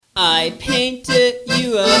I painted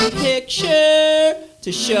you a picture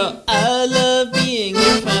to show I love being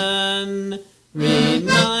your fun.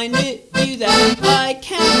 Reminded you that I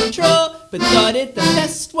can't draw, but thought it the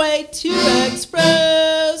best way to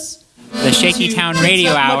express. The Shaky Town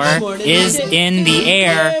Radio Hour is in the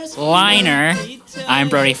air. Liner. I'm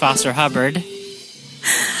Brody Foster Hubbard.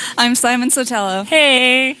 I'm Simon Sotelo.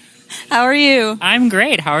 Hey. How are you? I'm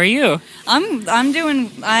great. How are you?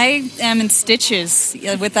 I am in stitches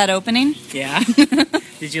with that opening. Yeah.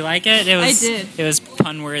 Did you like it? I did. It was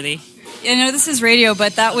pun-worthy. I know this is radio,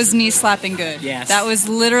 but that was knee-slapping good. Yes. That was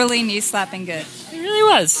literally knee-slapping good. It really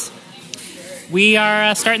was. We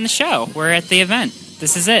are starting the show. We're at the event.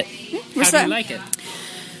 This is it. How do you like it?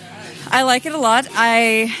 I like it a lot.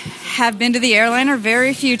 I have been to the Airliner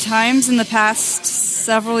very few times in the past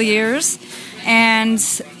several years, and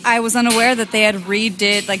I was unaware that they had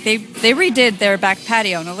redid their back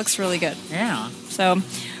patio, and it looks really good. Yeah. So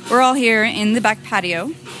we're all here in the back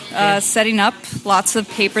patio, setting up. Lots of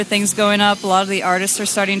paper things going up. A lot of the artists are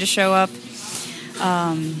starting to show up.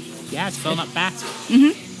 Yeah, it's filling up fast.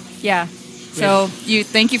 Mm-hmm. Yeah. So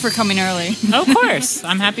thank you for coming early. Of course.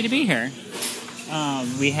 I'm happy to be here.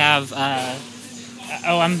 We have...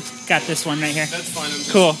 I've got this one right here. That's fine. I'm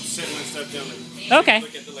just cool. setting my stuff down. Okay.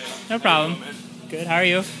 No problem. Good. How are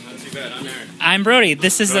you? Not too bad. I'm Aaron. I'm Brody.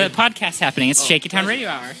 This is a podcast happening. It's Shaky Town Radio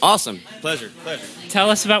Hour. Awesome. Pleasure. Tell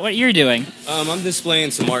us about what you're doing. I'm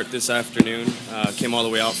displaying some art this afternoon. Came all the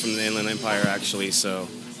way out from the Inland Empire, actually, so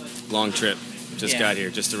long trip. Just got here.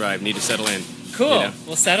 Just arrived. Need to settle in. Cool. You know?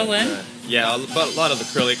 We'll settle in. Yeah, a lot of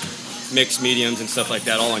acrylic, mixed mediums and stuff like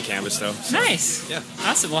that, all on canvas, though. So, Nice. Yeah.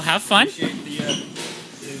 Awesome. We'll have fun.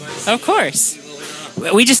 Of course.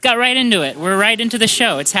 We just got right into it. We're right into the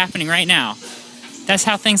show. It's happening right now. That's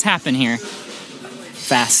how things happen here.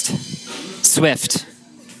 Fast. Swift.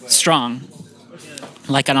 Strong.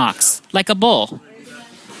 Like an ox. Like a bull.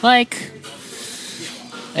 Like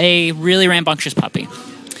a really rambunctious puppy.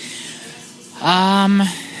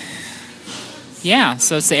 Yeah,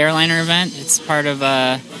 so it's the Airliner event. It's part of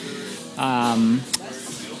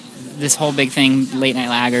this whole big thing, Late Night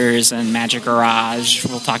Laggers and Magic Garage.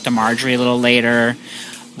 We'll talk to Marjorie a little later.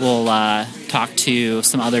 We'll talk to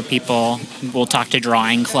some other people. We'll talk to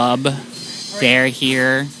Drawing Club. They're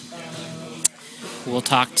here. We'll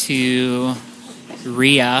talk to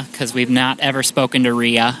Rhea, because we've not ever spoken to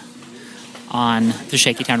Rhea on the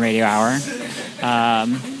Shaky Town Radio Hour.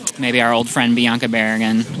 Maybe our old friend Bianca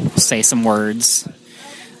Berrigan will say some words.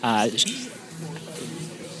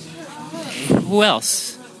 Who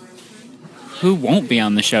else? Who won't be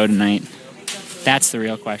on the show tonight? That's the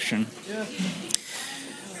real question.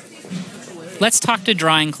 Let's talk to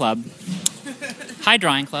Drawing Club. Hi,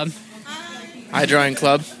 Drawing Club. Hi, Drawing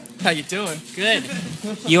Club. How you doing? Good.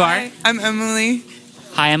 You are? Hi, I'm Emily.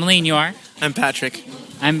 Hi, Emily, and you are? I'm Patrick.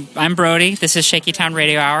 I'm Brody. This is Shaky Town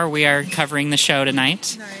Radio Hour. We are covering the show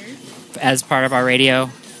tonight as part of our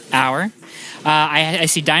radio hour. I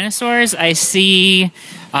see dinosaurs. I see,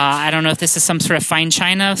 I don't know if this is some sort of fine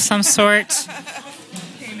china of some sort.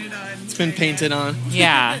 Painted on. It's been painted on.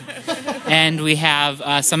 Yeah. And we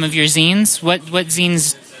have some of your zines. What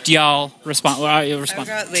zines do y'all respond? What are you I've respond?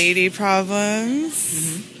 got lady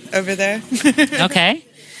problems over there. Okay.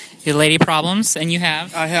 Your lady problems, and you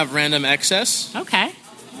have? I have Random Excess. Okay.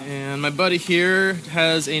 And my buddy here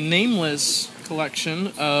has a nameless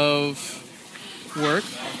collection of work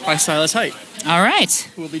by Silas Height, All right.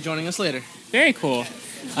 who will be joining us later. Very cool.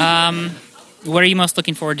 What are you most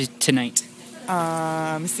looking forward to tonight?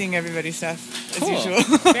 Seeing everybody's stuff, Cool. as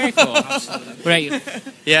usual. Very cool. What about you?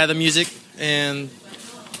 Yeah, the music and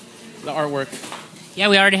the artwork. Yeah,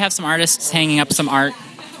 we already have some artists hanging up some art.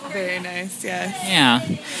 Very nice, yeah.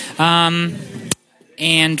 Yeah.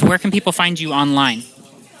 And where can people find you online?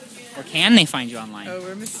 Or can they find you online? Oh,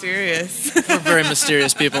 we're mysterious. We're very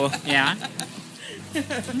mysterious people. Yeah?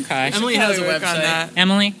 Okay. Emily has a Probably work on website. that.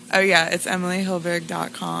 Emily? Oh, yeah, it's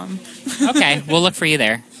emilyhilberg.com. Okay, we'll look for you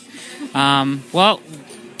there. Well,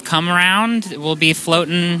 come around. We'll be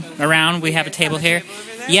floating around. We have a table here.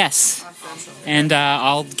 Yes. And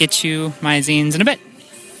I'll get you my zines in a bit.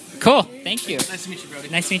 Cool. Thank you. Nice to meet you, Brody.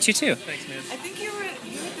 Nice to meet you, too. Thanks, man. I think you were at the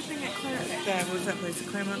thing at Claremont. What was that place?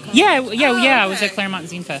 Claremont College? Yeah, Oh, I was okay. at Claremont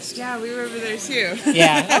Zine Fest. Yeah, we were over there too.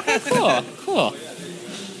 Yeah. Okay, cool.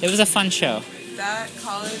 It was a fun show. That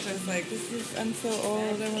college, I was like, I'm so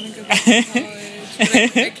old, I want to go back to college,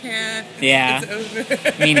 but I can't. Yeah.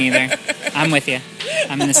 It's over. Me neither. I'm with you.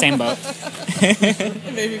 I'm in the same boat.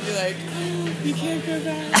 It made me be like, oh, you can't go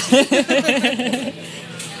back.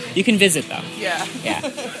 You can visit, though. Yeah. Yeah.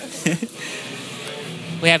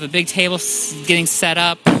 We have a big table getting set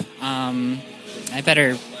up. I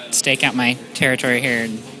better stake out my territory here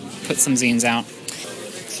and put some zines out.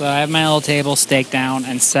 So I have my little table staked out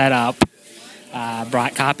and set up.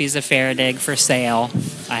 Brought copies of Faradig for sale.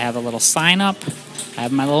 I have a little sign up. I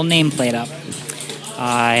have my little nameplate up.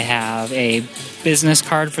 I have a business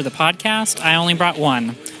card for the podcast. I only brought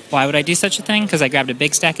one. Why would I do such a thing? Because I grabbed a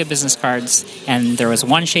big stack of business cards, and there was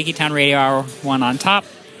one Shaky Town Radio Hour one on top,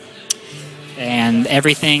 and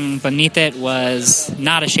everything beneath it was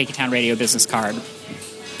not a Shaky Town Radio business card.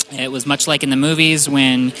 It was much like in the movies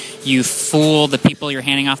when you fool the people you're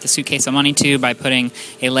handing off the suitcase of money to by putting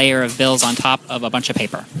a layer of bills on top of a bunch of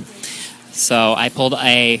paper. So I pulled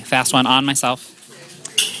a fast one on myself.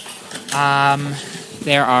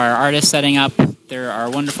 There are artists setting up. There are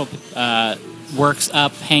wonderful works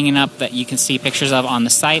up, hanging up that you can see pictures of on the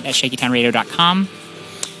site at shakytownradio.com.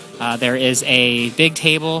 There is a big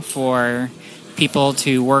table for people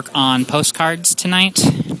to work on postcards tonight.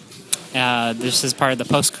 This is part of the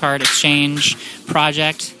postcard exchange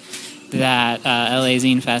project that LA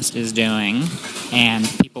Zine Fest is doing, and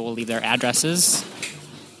people will leave their addresses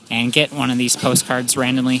and get one of these postcards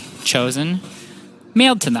randomly chosen,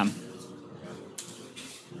 mailed to them.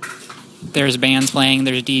 There's bands playing,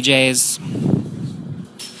 there's DJs,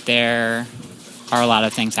 there are a lot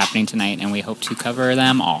of things happening tonight, and we hope to cover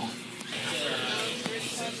them all.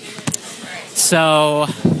 So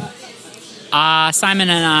Simon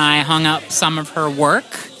and I hung up some of her work.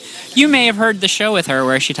 You may have heard the show with her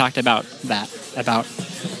where she talked about that, about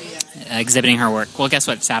exhibiting her work. Well, guess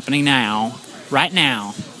what's happening now? Right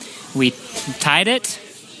now. We tied it.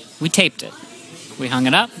 We taped it. We hung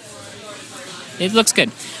it up. It looks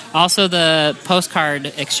good. Also, the postcard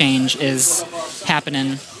exchange is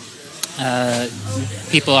happening.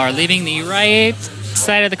 People are leaving the right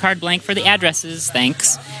side of the card blank for the addresses.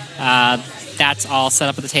 Thanks. That's all set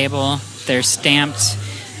up at the table. They're stamped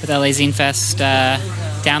with LA Zine Fest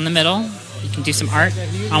down the middle. You can do some art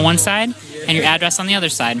on one side and your address on the other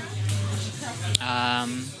side.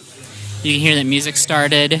 You can hear that music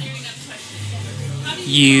started.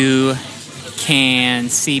 You can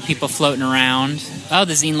see people floating around. Oh,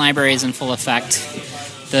 the zine library is in full effect.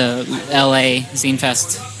 The LA Zine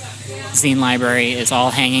Fest zine library is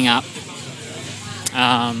all hanging up.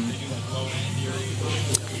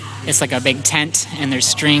 It's like a big tent, and there's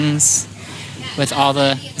strings with all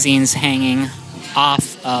the zines hanging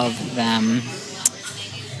off of them.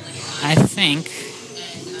 I think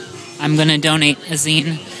I'm going to donate a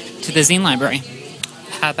zine to the zine library.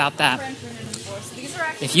 How about that?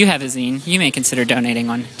 If you have a zine, you may consider donating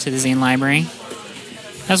one to the zine library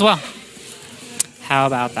as well. How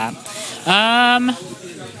about that?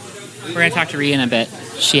 We're going to talk to Rhea in a bit.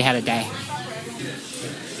 She had a day.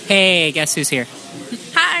 Hey, guess who's here?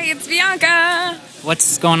 Hi, it's Bianca.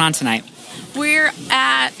 What's going on tonight? We're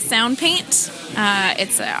at Sound Paint.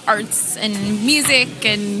 It's arts and music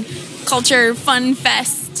and culture fun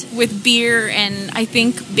fest with beer and I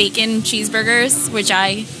think bacon cheeseburgers, which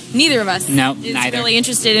neither of us is neither. really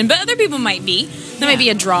interested in, but other people might be. That might be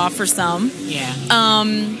a draw for some. Yeah.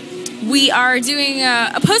 We are doing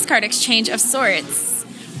a postcard exchange of sorts.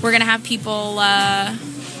 We're going to have people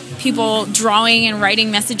drawing and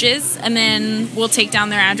writing messages, and then we'll take down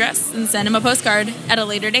their address and send them a postcard at a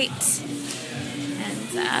later date.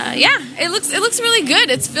 And it looks really good.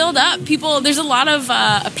 It's filled up. There's a lot of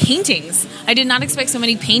paintings. I did not expect so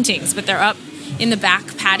many paintings, but they're up in the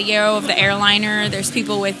back patio of the airliner. There's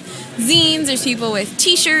people with zines. There's people with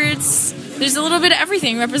T-shirts. There's a little bit of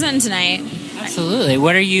everything represented tonight. Absolutely.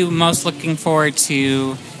 What are you most looking forward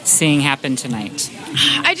to seeing happen tonight?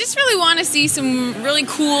 I just really want to see some really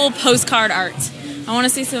cool postcard art. I want to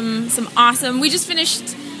see some awesome. We just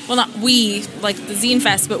finished, well, not we, like the Zine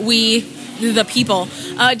Fest, but we, the people,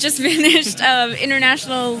 just finished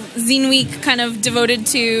International Zine Week, kind of devoted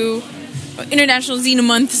to International Zine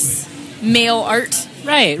Month's mail art.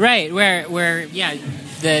 Right. Where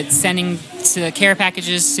the sending to care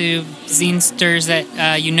packages to zinesters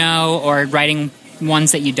that you know, or writing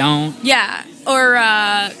ones that you don't. Yeah, or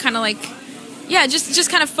kind of like, just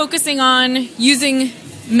kind of focusing on using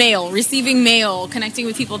mail, receiving mail, connecting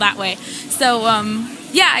with people that way. So,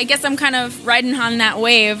 I guess I'm kind of riding on that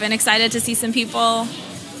wave and excited to see some people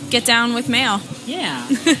get down with mail. Yeah.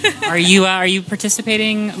 Are you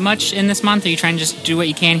participating much in this month? Are you trying to just do what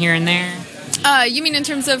you can here and there? You mean in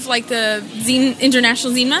terms of like the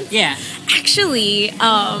International Zine Month? Yeah. Actually,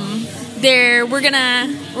 we're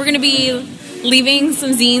gonna be leaving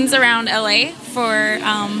some zines around LA for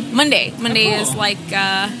Monday. Monday is like,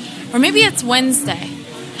 or maybe it's Wednesday.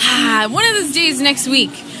 One of those days next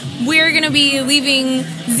week. We're gonna be leaving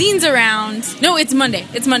zines around. No, it's Monday.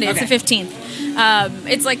 It's Monday. Okay. It's the 15th.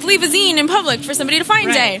 it's like leave a zine in public for somebody to find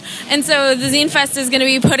Right. day. And so the Zine Fest is going to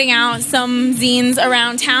be putting out some zines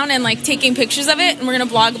around town and like taking pictures of it, and we're going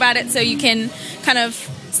to blog about it so you can kind of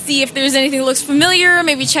see if there's anything that looks familiar,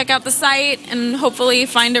 maybe check out the site, and hopefully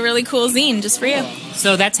find a really cool zine just for you.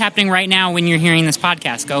 So that's happening right now when you're hearing this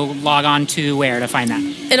podcast. Go log on to where to find that.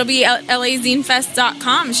 It'll be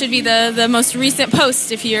lazinefest.com. Should be the most recent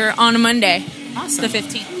post if you're on a Monday. Awesome. The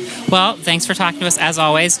 15th. Well, thanks for talking to us as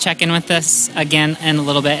always. Check in with us again in a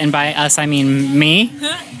little bit, and by us I mean me.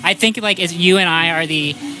 I think you and I are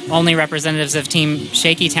the only representatives of Team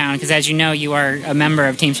Shaky Town, because as you know, you are a member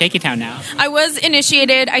of Team Shaky Town now. I was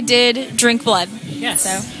initiated. I did drink blood. Yes.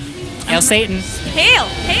 So, Hail Satan. hail,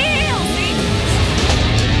 hail, Satan.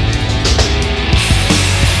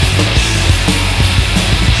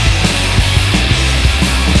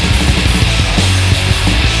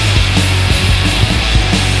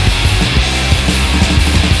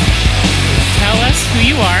 Tell us who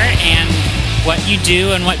you are and what you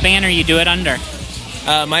do and what banner you do it under.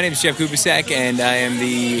 My name is Jeff Kubisak, and I am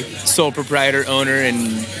the sole proprietor, owner, and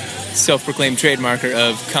self-proclaimed trademarker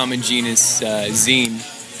of Common Genus Zine.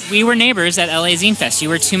 We were neighbors at LA Zine Fest. You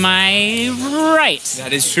were to my right.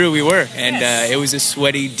 That is true, we were. And Yes. it was a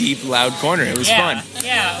sweaty, deep, loud corner. It was fun.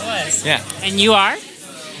 Yeah, it was. Yeah. And you are?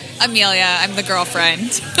 Amelia, I'm the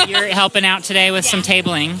girlfriend. You're helping out today with some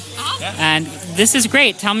tabling. And this is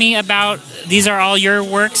great. Tell me about, these are all your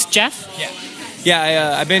works, Jeff?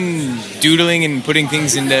 Yeah, I've been doodling and putting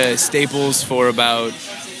things into Staples for about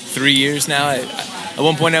 3 years now. At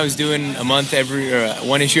one point, I was doing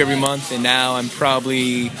one issue every month, and now I'm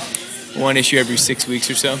probably one issue every 6 weeks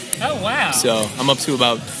or so. Oh, wow. So I'm up to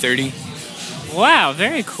about 30. Wow,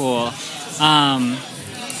 very cool.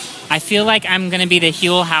 I feel like I'm going to be the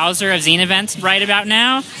Huell Hauser of zine events right about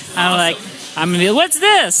now. I'm going to be, what's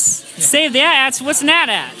this? Save the ads. What's an ad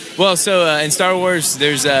at? Well, so in Star Wars,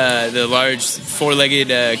 there's the large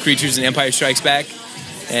four-legged creatures in Empire Strikes Back.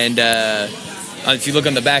 And if you look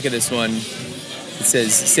on the back of this one, it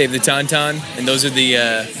says, save the Tauntaun. And those are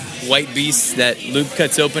the white beasts that Luke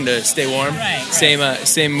cuts open to stay warm. Right.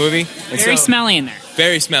 Same movie. And Very smelly in there.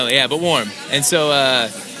 Very smelly, yeah, but warm. And so, I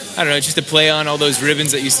don't know, just to play on all those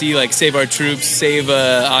ribbons that you see, like save our troops, save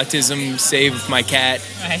autism, save my cat,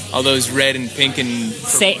 Right. all those red and pink and...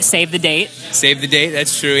 Save the date. Save the date,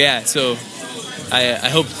 that's true, yeah. So I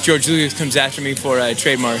hope George Lucas comes after me for a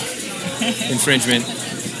trademark infringement.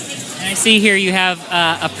 And I see here you have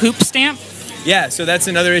a poop stamp. Yeah, so that's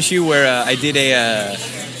another issue where I did a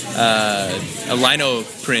lino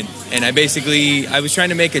print, and I was trying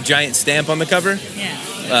to make a giant stamp on the cover.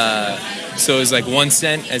 Yeah. So it was like 1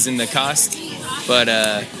 cent as in the cost, but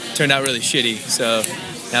turned out really shitty. So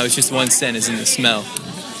now it's just 1 cent as in the smell.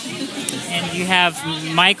 And you have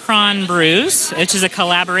Micron Brews, which is a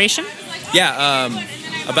collaboration. Yeah,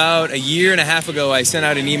 about a year and a half ago, I sent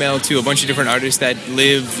out an email to a bunch of different artists that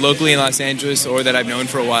live locally in Los Angeles or that I've known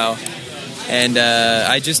for a while. And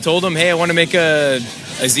I just told them, hey, I want to make a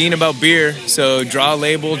zine about beer. So draw a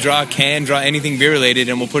label, draw a can, draw anything beer related,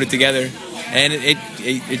 and we'll put it together. And it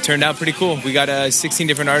turned out pretty cool. We got 16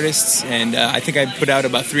 different artists, and I think I put out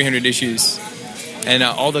about 300 issues. And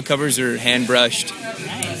all the covers are hand brushed.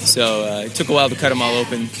 So it took a while to cut them all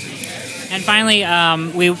open. And finally,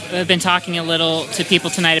 we've been talking a little to people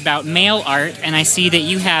tonight about mail art, and I see that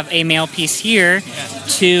you have a mail piece here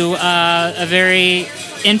to a very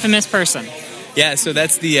infamous person. Yeah, so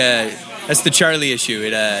that's the Charlie issue.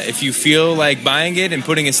 If you feel like buying it and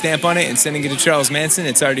putting a stamp on it and sending it to Charles Manson,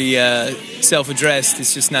 it's already self-addressed.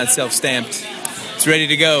 It's just not self-stamped. It's ready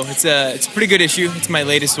to go. It's a pretty good issue. It's my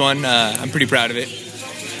latest one. I'm pretty proud of it.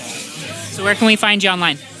 So where can we find you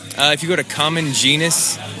online? If you go to Common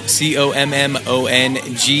Genus,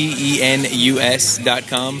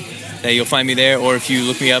 COMMONGENUS.com, you'll find me there. Or if you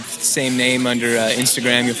look me up, same name under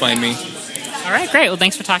Instagram, you'll find me. All right, great. Well,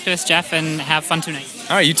 thanks for talking to us, Jeff, and have fun tonight.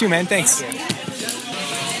 All right, you too, man. Thanks.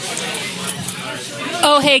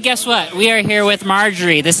 Oh, hey, guess what? We are here with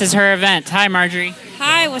Marjorie. This is her event. Hi, Marjorie.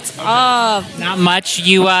 Hi, what's up? Not much.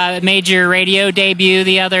 You made your radio debut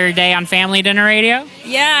the other day on Family Dinner Radio?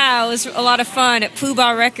 Yeah, it was a lot of fun at Pooh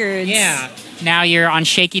Bah Records. Yeah. Now you're on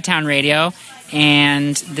Shaky Town Radio,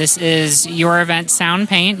 and this is your event, Sound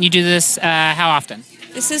Paint. You do this how often?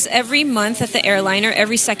 This is every month at the Airliner.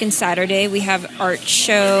 Every second Saturday we have art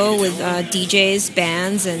show with DJs,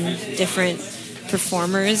 bands, and different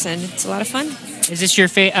performers, and it's a lot of fun. Is this your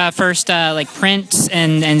first print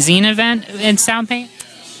and zine event in Sound Paint?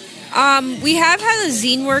 We have had a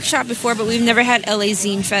zine workshop before, but we've never had LA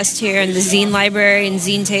Zine Fest here, and the zine library and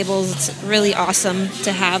zine tables. It's really awesome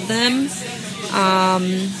to have them.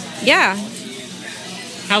 Yeah.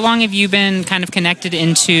 How long have you been kind of plugged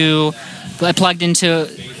into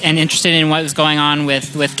and interested in what was going on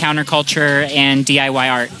with counterculture and DIY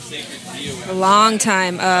art? A long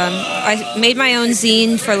time. I made my own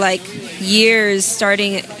zine for like years,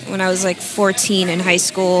 starting when I was like 14 in high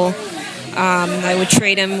school. I would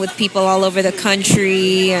trade them with people all over the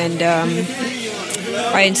country, and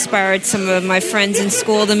I inspired some of my friends in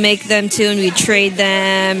school to make them too, and we'd trade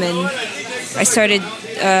them. And I started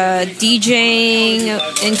DJing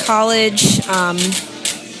in college,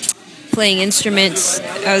 playing instruments.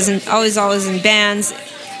 I was always in bands,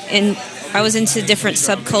 and I was into different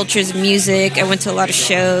subcultures of music. I went to a lot of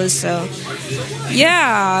shows. So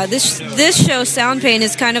yeah, this show, Sound Pain,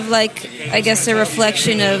 is kind of like, I guess, a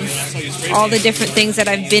reflection of all the different things that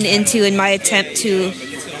I've been into in my attempt to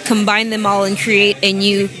combine them all and create a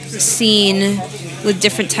new scene with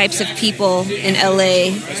different types of people in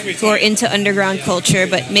LA who are into underground culture,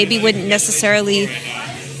 but maybe wouldn't necessarily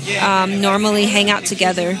normally hang out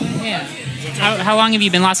together. Yeah. How long have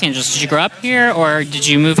you been in Los Angeles? Did you grow up here, or did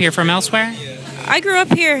you move here from elsewhere? I grew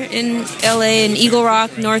up here in LA, in Eagle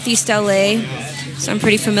Rock, Northeast LA, so I'm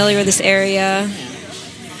pretty familiar with this area.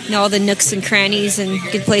 Know all the nooks and crannies and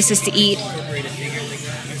good places to eat.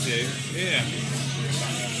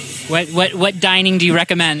 What dining do you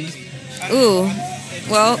recommend? Ooh,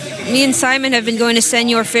 well, me and Simon have been going to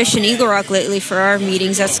Senor Fish in Eagle Rock lately for our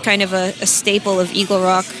meetings. That's kind of a staple of Eagle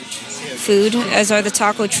Rock food, as are the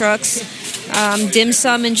taco trucks. Dim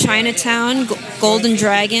Sum in Chinatown, Golden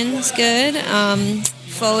Dragon is good.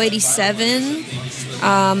 Pho 87,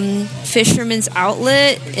 Fisherman's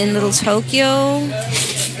Outlet in Little Tokyo.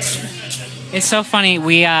 It's so funny.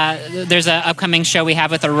 There's an upcoming show we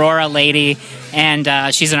have with Aurora Lady,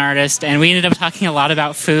 and she's an artist, and we ended up talking a lot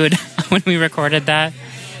about food when we recorded that.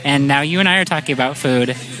 And now you and I are talking about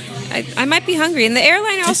food. I might be hungry. And the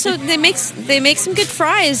airline also, they make some good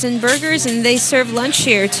fries and burgers, and they serve lunch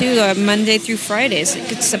here too, Monday through Fridays. You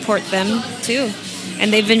could support them too.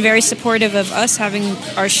 And they've been very supportive of us having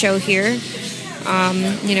our show here.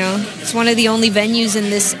 It's one of the only venues in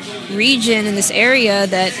this region, in this area,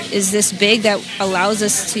 that is this big, that allows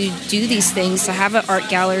us to do these things, to have an art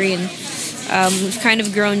gallery, and we've kind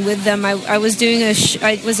of grown with them. I was doing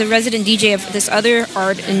I was a resident DJ of this other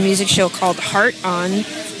art and music show called Heart On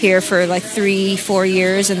here for like 3-4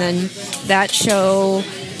 years, and then that show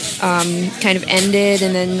kind of ended,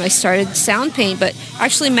 and then I started Sound Paint. But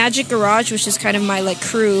actually Magic Garage, which is kind of my like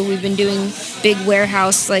crew, we've been doing big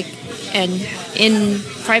warehouse and in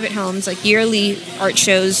private homes, like yearly art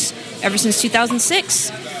shows ever since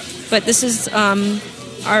 2006. But this is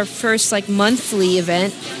our first like monthly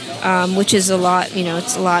event, which is a lot,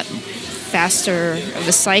 it's a lot faster of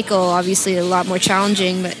a cycle, obviously a lot more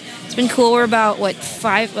challenging, but it's been cool. We're about, we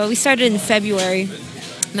started in February,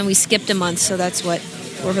 and then we skipped a month, so that's we're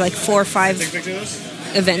like 4 or 5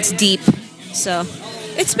 events deep. So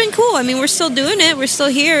it's been cool. I mean, we're still doing it. We're still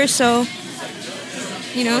here, so,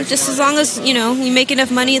 just as long as, we make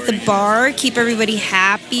enough money at the bar, keep everybody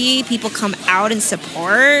happy, people come out and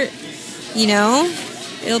support,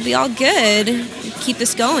 it'll be all good. Keep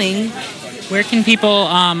this going. Where can people,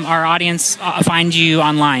 our audience, find you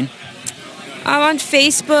online? On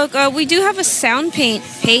Facebook. We do have a Sound Paint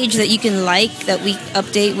page that you can that we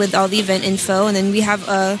update with all the event info, and then we have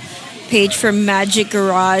a page for Magic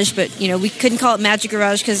Garage, but we couldn't call it Magic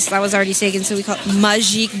Garage because that was already taken, so we call it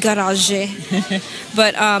Magic Garage.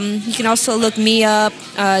 But you can also look me up.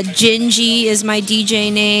 Gingy is my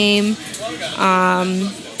DJ name.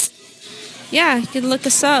 You can look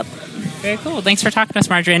us up. Very cool. Thanks for talking to us,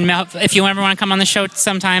 Marjorie. And if you ever want to come on the show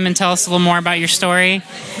sometime and tell us a little more about your story,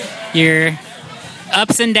 your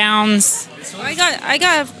ups and downs. I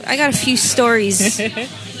got a few stories I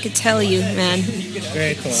could tell you, man.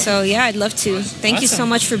 Very cool. So yeah, I'd love to. Thank you so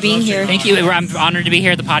much for being here. Thank you. I'm honored to be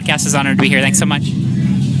here. The podcast is honored to be here. Thanks so much.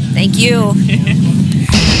 Thank you.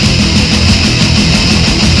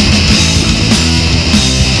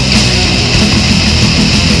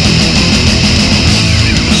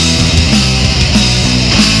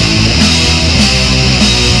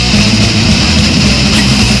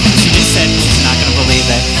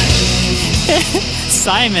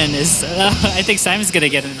 Simon is, I think Simon's going to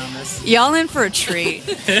get in on this. Y'all in for a treat.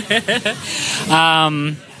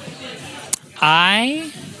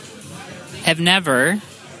 I have never,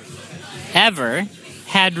 ever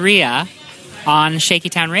had Rhea on Shaky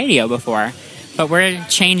Town Radio before, but we're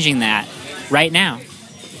changing that right now.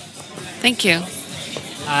 Thank you.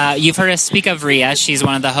 You've heard us speak of Rhea. She's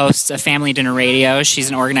one of the hosts of Family Dinner Radio. She's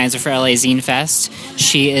an organizer for LA Zine Fest.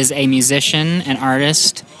 She is a musician, an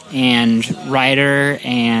artist, and writer,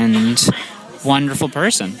 and wonderful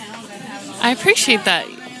person. I appreciate that.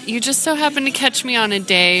 you just so happened to catch me on a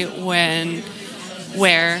day in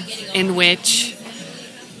which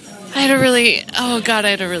I had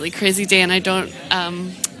a really crazy day, and I don't.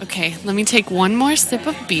 Okay, let me take one more sip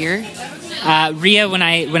of beer. Rhea, when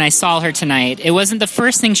I saw her tonight, it wasn't the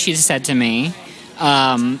first thing she said to me,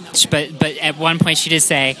 but at one point she did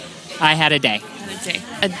say, "I had a day."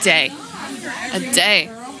 A day.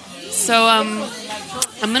 So I'm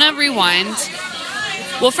gonna rewind.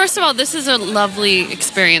 Well, first of all, this is a lovely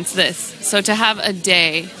experience. So to have a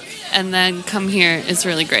day and then come here is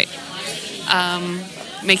really great.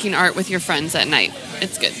 Making art with your friends at night,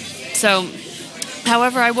 it's good. So,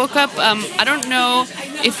 however, I woke up. I don't know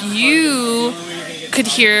if you could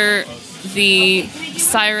hear the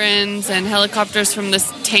sirens and helicopters from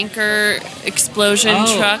this tanker explosion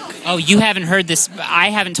truck. Oh, you haven't heard this.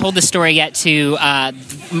 I haven't told this story yet to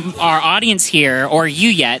our audience here, or you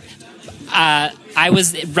yet. I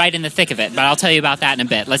was right in the thick of it, but I'll tell you about that in a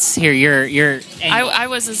bit. Let's hear your angle. I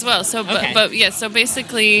was as well. So, okay. but yeah. So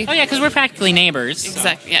basically. Oh yeah, because we're practically neighbors.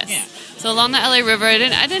 Exactly. Yes. Yeah. So along the LA River, I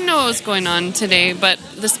didn't know what was going on today, but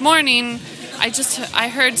this morning I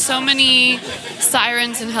heard so many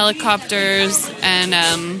sirens and helicopters, and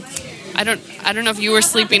I don't know if you were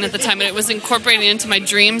sleeping at the time, but it was incorporating into my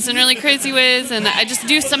dreams in really crazy ways, and I just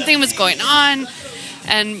knew something was going on.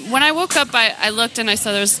 And when I woke up, I looked and I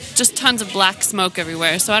saw there was just tons of black smoke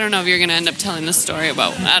everywhere. So I don't know if you're going to end up telling this story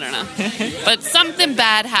about, I don't know. But something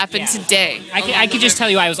bad happened today. I could just tell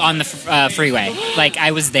you I was on the freeway. Like, I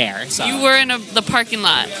was there. So. You were in the parking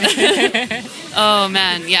lot. Oh,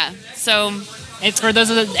 man, yeah. So it's for those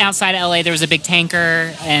of the outside of LA, there was a big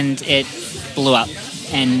tanker, and it blew up.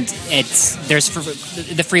 And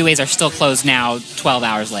the freeways are still closed now 12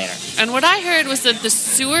 hours later. And what I heard was that the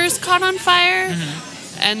sewers caught on fire,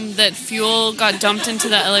 and that fuel got dumped into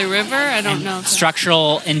the LA River. I don't know.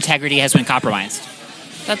 Structural integrity has been compromised.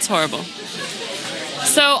 That's horrible.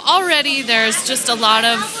 So already there's just a lot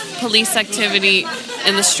of police activity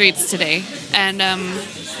in the streets today. And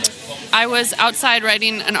I was outside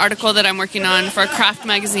writing an article that I'm working on for a craft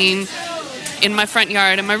magazine in my front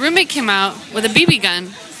yard, and my roommate came out with a BB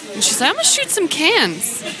gun, and she said, "I'm gonna shoot some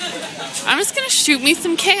cans. I'm just gonna shoot me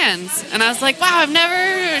some cans." And I was like, "Wow, I've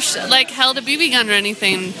never held a BB gun or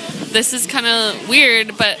anything. This is kind of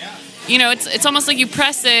weird, but you know, it's almost like you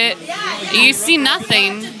press it, you see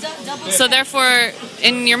nothing, so therefore,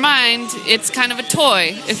 in your mind, it's kind of a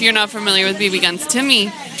toy. If you're not familiar with BB guns, to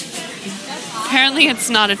me, apparently, it's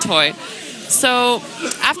not a toy." So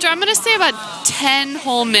after I'm gonna say about 10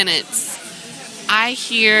 whole minutes, I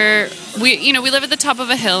hear we live at the top of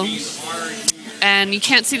a hill, and you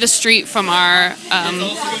can't see the street from our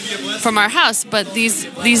house. But these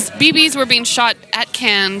BBs were being shot at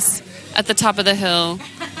cans at the top of the hill.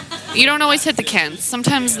 You don't always hit the cans.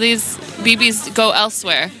 Sometimes these BBs go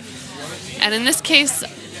elsewhere, and in this case,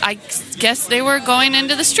 I guess they were going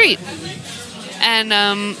into the street, and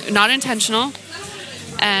not intentional.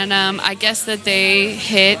 And I guess that they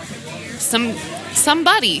hit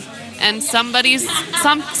somebody. And somebody's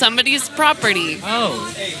property.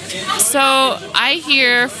 Oh. So I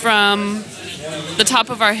hear from the top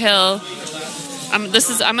of our hill. I'm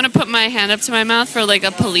gonna put my hand up to my mouth for like a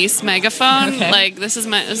police megaphone. Okay. Like it's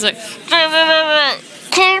like,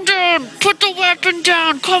 calm down, put the weapon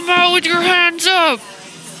down, come out with your hands up.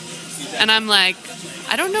 And I'm like,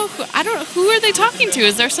 who are they talking to?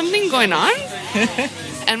 Is there something going on?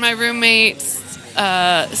 And my roommate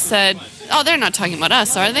said, "Oh, they're not talking about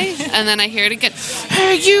us, are they?" And then I hear it again.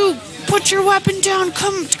 "Hey, you! Put your weapon down.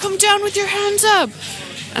 Come down with your hands up."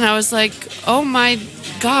 And I was like, "Oh my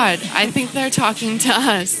God! I think they're talking to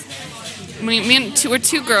us." We're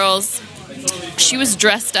two girls. She was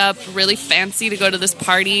dressed up really fancy to go to this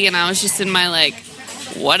party, and I was just in my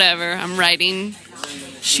whatever. I'm writing.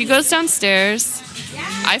 She goes downstairs.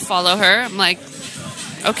 I follow her. I'm like,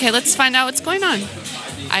 okay, let's find out what's going on.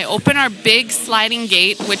 I open our big sliding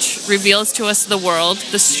gate, which reveals to us the world,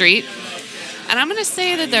 the street. And I'm going to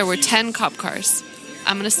say that there were 10 cop cars.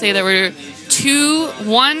 I'm going to say there were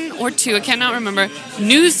one or two, I cannot remember,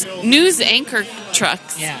 news anchor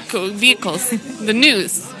trucks, vehicles, the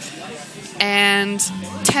news. And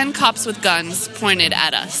 10 cops with guns pointed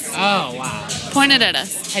at us. Oh, wow. Pointed at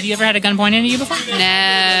us. Have you ever had a gun pointed at you before?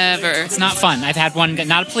 Never. It's not fun. I've had one,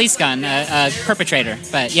 not a police gun, a perpetrator,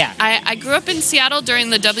 but yeah. I grew up in Seattle during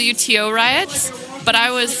the WTO riots, but I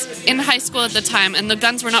was in high school at the time, and the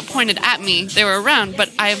guns were not pointed at me. They were around, but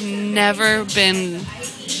I've never been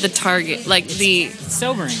the target.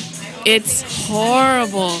 Sobering. It's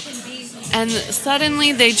horrible. And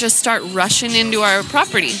suddenly they just start rushing into our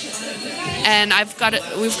property. And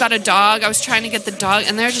we've got a dog. I was trying to get the dog,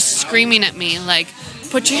 and they're just screaming at me like,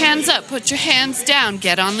 put your hands up, put your hands down,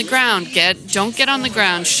 get on the ground, don't get on the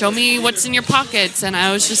ground, show me what's in your pockets. And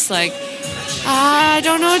I was just like, I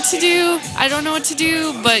don't know what to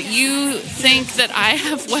do, but you think that I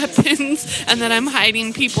have weapons and that I'm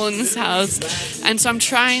hiding people in this house. And so I'm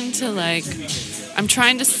trying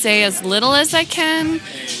to say as little as I can,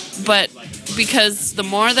 but because the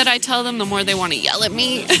more that I tell them, the more they want to yell at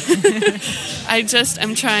me. I just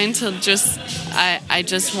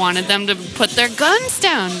wanted them to put their guns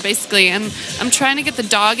down, basically. And I'm trying to get the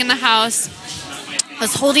dog in the house. I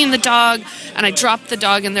was holding the dog, and I dropped the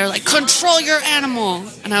dog, and they're like, control your animal.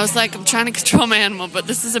 And I was like, I'm trying to control my animal, but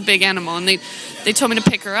this is a big animal. And they told me to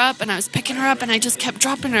pick her up, and I was picking her up, and I just kept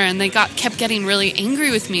dropping her, and they kept getting really angry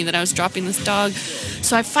with me that I was dropping this dog.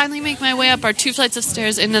 So I finally make my way up our 2 flights of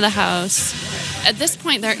stairs into the house. At this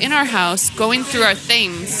point, they're in our house, going through our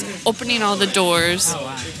things, opening all the doors,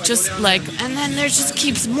 and then there just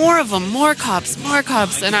keeps more of them, more cops.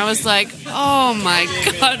 And I was like, oh my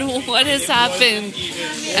God, what has happened?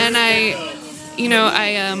 And I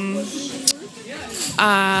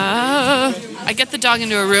get the dog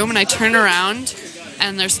into a room, and I turn around,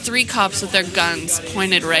 and there's 3 cops with their guns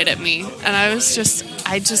pointed right at me. And I was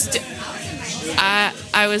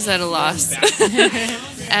I was at a loss.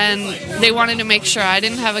 And they wanted to make sure I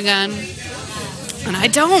didn't have a gun. And I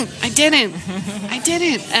didn't.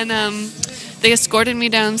 And they escorted me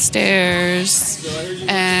downstairs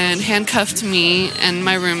and handcuffed me and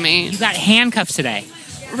my roommate. You got handcuffs today.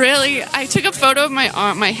 Really? I took a photo of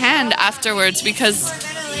my hand afterwards because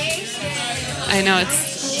I know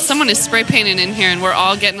someone is spray painting in here and we're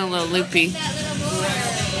all getting a little loopy.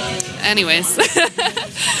 Anyways.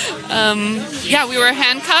 We were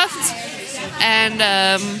handcuffed and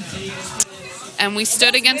we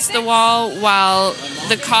stood against the wall while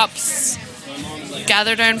the cops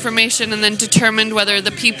gathered our information and then determined whether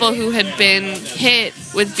the people who had been hit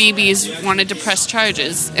with BBs wanted to press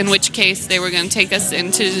charges, in which case they were going to take us we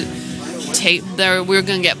were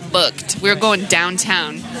going to get booked. We were going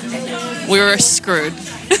downtown. We were screwed.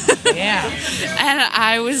 Yeah. And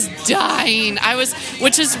I was dying.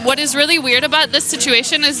 What is really weird about this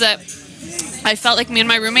situation is that I felt like me and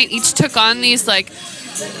my roommate each took on these like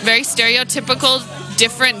very stereotypical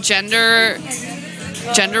different gender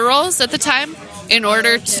roles at the time in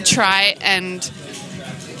order to try and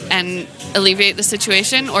alleviate the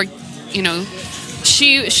situation. Or,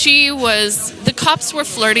 the cops were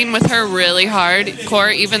flirting with her really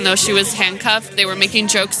hardcore, even though she was handcuffed. They were making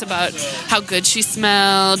jokes about how good she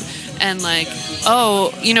smelled and like,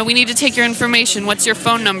 we need to take your information. What's your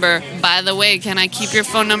phone number? By the way, can I keep your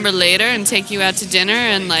phone number later and take you out to dinner?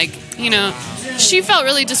 And she felt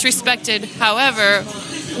really disrespected. However,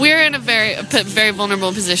 we're in a very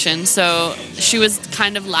vulnerable position. So she was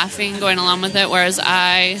kind of laughing, going along with it, whereas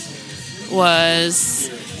I was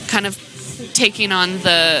kind of taking on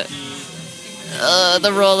the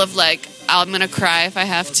role of like, I'm going to cry if I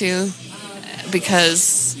have to,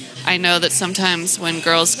 because I know that sometimes when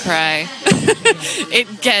girls cry,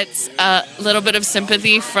 it gets a little bit of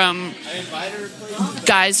sympathy from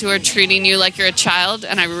guys who are treating you like you're a child,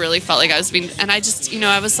 and I really felt like I was being, and I just,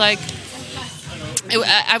 I was like,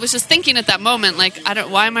 I was just thinking at that moment, like,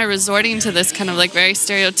 why am I resorting to this kind of like very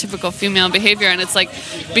stereotypical female behavior? And it's like,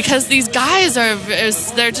 because these guys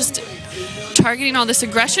they're just targeting all this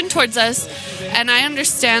aggression towards us, and I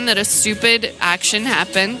understand that a stupid action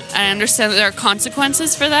happened. I understand that there are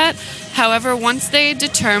consequences for that. However, once they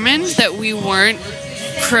determined that we weren't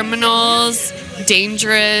criminals,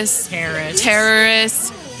 dangerous,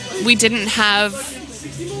 terrorists, we didn't have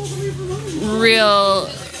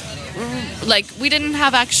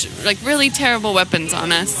really terrible weapons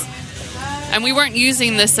on us. And we weren't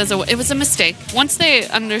using this it was a mistake. Once they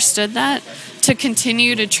understood that, to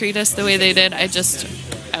continue to treat us the way they did, I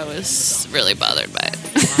was really bothered by it.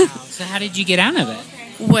 Wow. So how did you get out of it?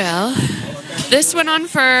 Well, this went on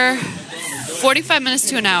for 45 minutes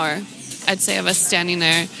to an hour, I'd say, of us standing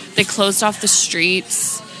there. They closed off the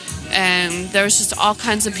streets, and there was just all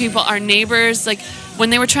kinds of people. Our neighbors, like,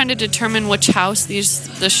 when they were trying to determine which house the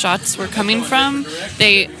shots were coming from,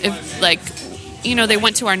 they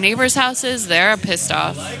went to our neighbors' houses. They're pissed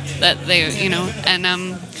off that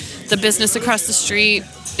and the business across the street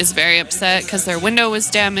is very upset because their window was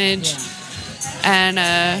damaged. And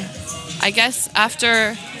I guess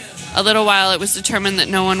after a little while, it was determined that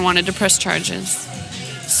no one wanted to press charges.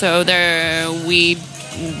 So we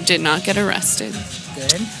did not get arrested.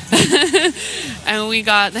 Good. And we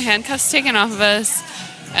got the handcuffs taken off of us,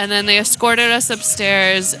 and then they escorted us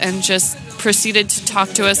upstairs and just proceeded to talk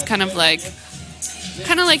to us kind of like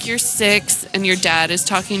you're 6 and your dad is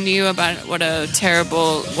talking to you about what a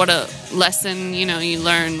lesson, you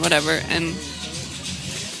learn, whatever. And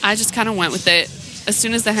I just kind of went with it. As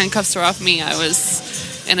soon as the handcuffs were off me, I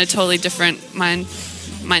was in a totally different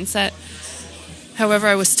mindset. However,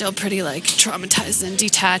 I was still pretty traumatized and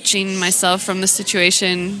detaching myself from the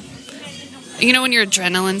situation. When your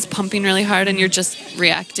adrenaline's pumping really hard and you're just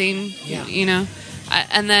reacting,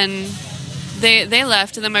 and then they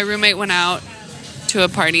left, and then my roommate went out to a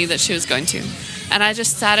party that she was going to. And I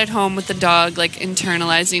just sat at home with the dog,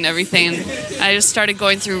 internalizing everything. And I just started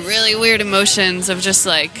going through really weird emotions of just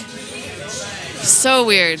so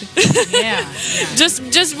weird. Yeah.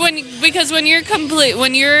 just when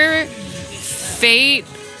your fate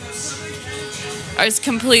is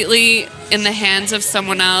completely in the hands of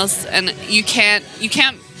someone else, and you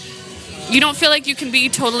don't feel like you can be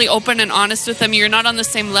totally open and honest with them. You're not on the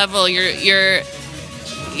same level. You're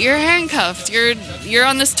handcuffed. You're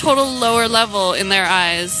on this total lower level in their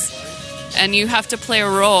eyes, and you have to play a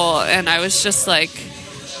role. And I was just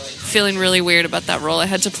feeling really weird about that role I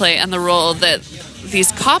had to play, and the role that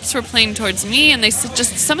these cops were playing towards me. And they said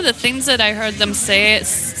just some of the things that I heard them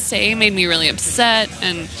say made me really upset.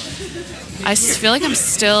 And I just feel like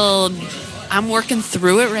I'm working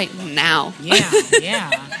through it right now. Yeah.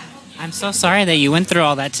 I'm so sorry that you went through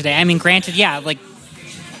all that today. I mean, granted,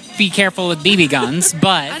 be careful with BB guns,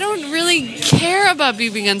 but I don't really care about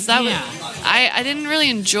BB guns. I didn't really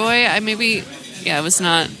enjoy. I'm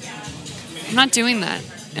not doing that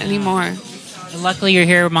anymore. Luckily, you're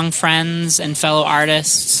here among friends and fellow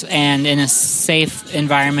artists, and in a safe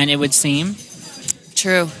environment, it would seem.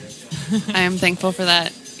 True. I am thankful for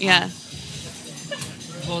that. Yeah.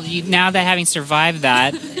 Well, now that having survived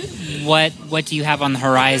that, what do you have on the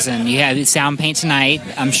horizon? You have Sound Paint tonight.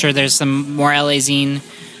 I'm sure there's some more LA Zine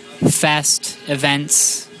Fest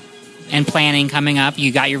events and planning coming up.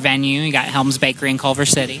 You got your venue. You got Helm's Bakery in Culver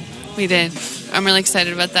City. We did. I'm really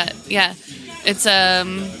excited about that. Yeah. It's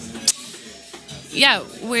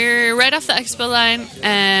we're right off the expo line,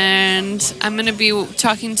 and I'm going to be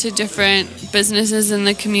talking to different businesses in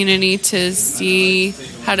the community to see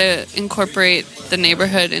how to incorporate the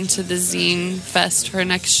neighborhood into the Zine Fest for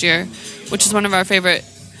next year, which is one of our favorite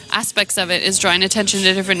aspects of it, is drawing attention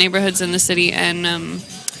to different neighborhoods in the city and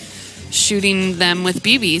shooting them with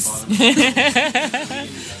BBs.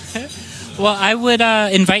 Well, I would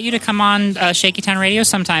invite you to come on Shaky Town Radio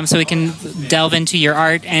sometime so we can delve into your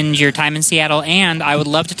art and your time in Seattle. And I would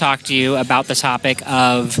love to talk to you about the topic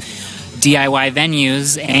of DIY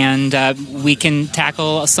venues, and we can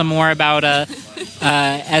tackle some more about,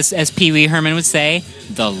 as Pee Wee Herman would say,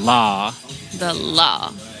 the law. The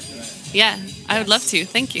law. Yeah, I would love to.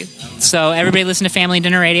 Thank you. So everybody listen to Family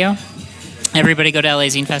Dinner Radio. Everybody go to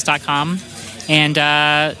lazinefest.com.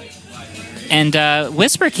 And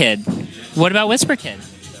Whisper Kid. What about Whisper Kid?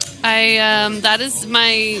 That is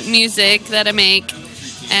my music that I make,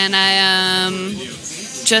 and I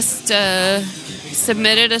just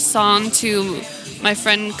submitted a song to my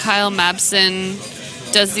friend Kyle Mabson.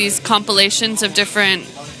 Does these compilations of different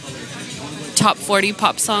top 40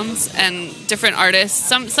 pop songs and different artists.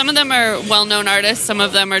 Some of them are well-known artists, some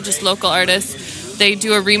of them are just local artists. They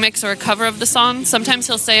do a remix or a cover of the song. Sometimes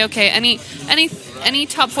he'll say, okay, any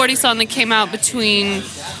top 40 song that came out between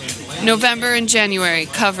November and January,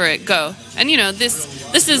 cover it, go. And this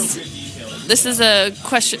is a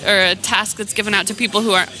question or a task that's given out to people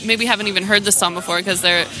who maybe haven't even heard the song before because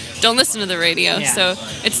they don't listen to the radio. Yeah. So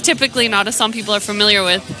it's typically not a song people are familiar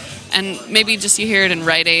with, and maybe just you hear it in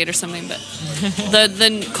Rite Aid or something. But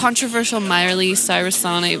the controversial Miley Cyrus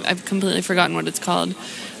song, I've completely forgotten what it's called.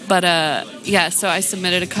 But so I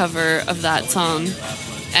submitted a cover of that song,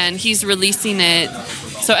 and he's releasing it.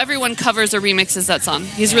 So everyone covers or remixes that song.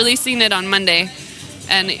 He's releasing it on Monday,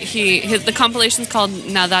 and the compilation's called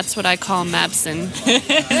 "Now That's What I Call Mabson."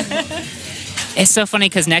 It's so funny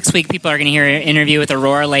because next week people are going to hear an interview with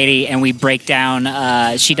Aurora Lady, and we break down.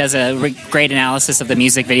 She does a great analysis of the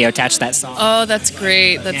music video attached to that song. Oh, that's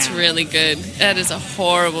great! That's really good. That is a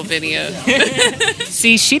horrible video.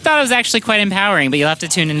 See, she thought it was actually quite empowering, but you'll have to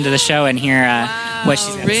tune into the show and hear what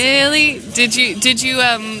she's got to say. Really? Did you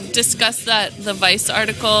discuss the Vice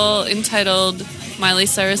article entitled "Miley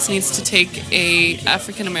Cyrus needs to take a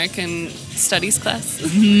African American studies class"?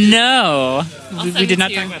 No, we did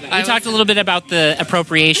not talk about that. We talked a little bit about the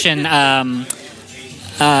appropriation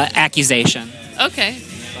accusation. Okay.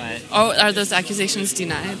 But are those accusations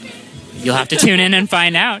denied? You'll have to tune in and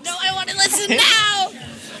find out. No, I want to listen now.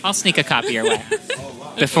 I'll sneak a copy your way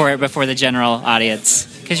before the general audience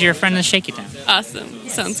because you're a friend of Shaky Town. Awesome.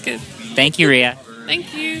 Sounds good. Thank you, Rhea.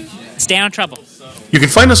 Thank you. Stay out of trouble. You can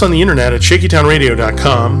find us on the internet at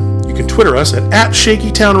shakytownradio.com. You can Twitter us at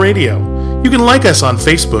ShakyTownRadio. You can like us on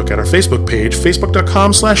Facebook at our Facebook page,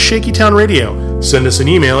 facebook.com/ShakyTownRadio. Send us an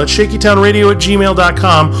email at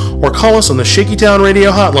shakytownradio@gmail.com or call us on the Shakytown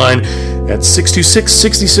Radio hotline at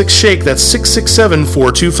 626-66-SHAKE. That's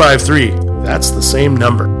 667-4253. That's the same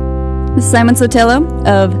number. This is Simon Sotelo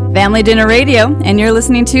of Family Dinner Radio, and you're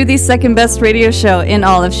listening to the second best radio show in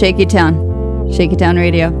all of Shakytown, Shakytown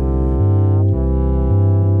Radio.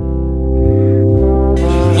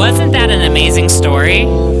 Wasn't that an amazing story?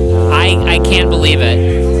 I can't believe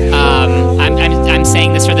it. I'm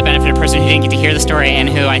saying this for the benefit of a person who didn't get to hear the story and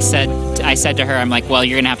who I said to her, I'm like, well,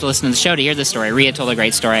 you're going to have to listen to the show to hear the story. Rhea told a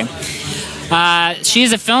great story.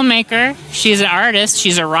 She's a filmmaker. She's an artist.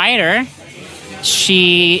 She's a writer.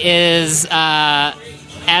 She is,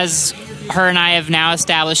 as her and I have now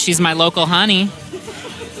established, she's my local honey.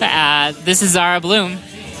 This is Zara Bloom.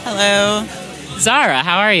 Hello. Zara,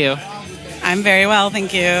 how are you? I'm very well,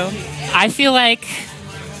 thank you. I feel like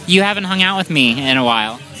you haven't hung out with me in a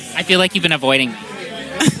while. I feel like you've been avoiding me.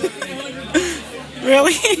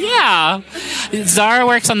 Really? Yeah. Zara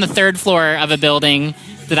works on the third floor of a building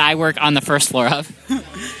that I work on the first floor of.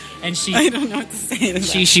 And I don't know what to say to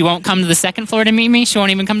that. She won't come to the second floor to meet me. She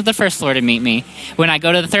won't even come to the first floor to meet me. When I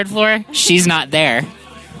go to the third floor, she's not there.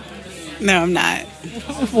 No, I'm not.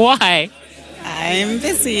 Why? I'm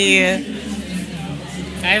busy. I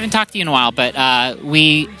haven't talked to you in a while, but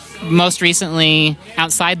we most recently,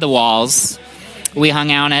 outside the walls, we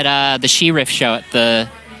hung out at the She Riff show at the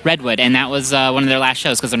Redwood, and that was one of their last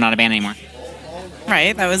shows because they're not a band anymore.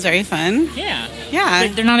 Right, that was very fun. Yeah. Yeah.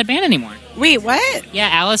 They're not a band anymore. Wait, what? Yeah,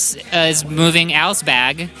 Alice is moving, Alice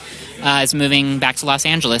Bag is moving back to Los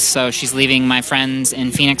Angeles, so she's leaving my friends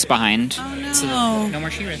in Phoenix behind. Oh, no. So no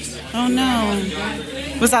more She Riffs. Oh, no.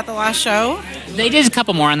 Was that the last show? They did a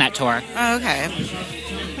couple more on that tour. Oh, okay.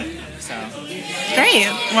 So. Great.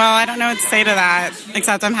 Well, I don't know what to say to that,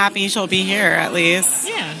 except I'm happy she'll be here, at least.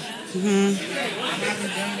 Yeah.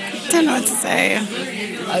 Mm-hmm. Don't know what to say.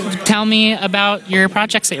 Tell me about your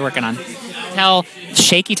projects that you're working on. Tell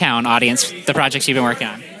Shakytown audience the projects you've been working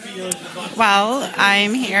on. Well,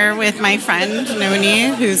 I'm here with my friend, Noni,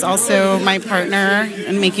 who's also my partner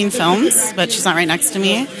in making films, but she's not right next to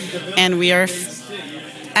me. And we are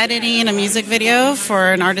editing a music video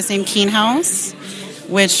for an artist named Keen House,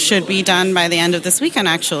 which should be done by the end of this weekend,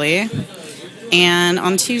 actually. And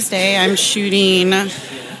on Tuesday, I'm shooting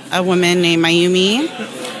a woman named Mayumi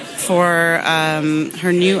for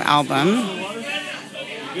her new album.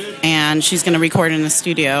 And she's going to record in the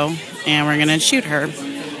studio, and we're going to shoot her.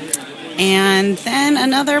 And then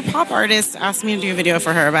another pop artist asked me to do a video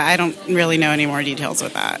for her, but I don't really know any more details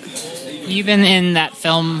with that. You've been in that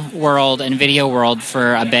film world and video world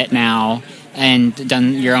for a bit now, and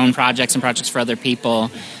done your own projects and projects for other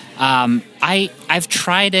people. I've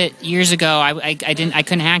tried it years ago. I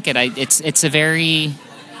couldn't hack it. It's a very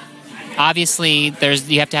obviously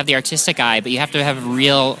you have to have the artistic eye, but you have to have a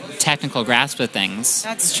real technical grasp of things.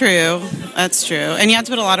 That's true. And you have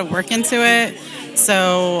to put a lot of work into it.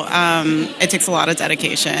 So it takes a lot of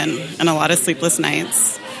dedication and a lot of sleepless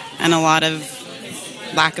nights and a lot of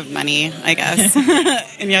lack of money, I guess.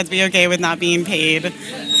 And you have to be okay with not being paid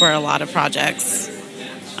for a lot of projects.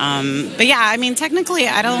 But yeah, I mean, technically,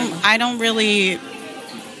 I don't really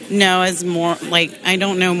know I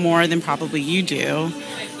don't know more than probably you do,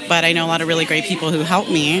 but I know a lot of really great people who help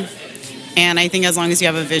me. And I think as long as you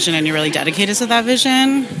have a vision and you're really dedicated to that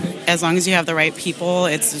vision, as long as you have the right people,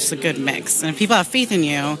 it's just a good mix. And if people have faith in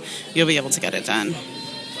you, you'll be able to get it done.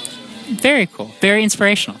 Very cool. Very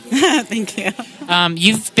inspirational. Thank you.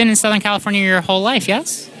 You've been in Southern California your whole life,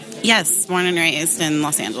 yes? Yes, born and raised in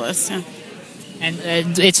Los Angeles. Yeah.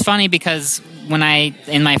 And it's funny because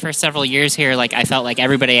in my first several years here, I felt like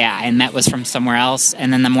everybody I met was from somewhere else.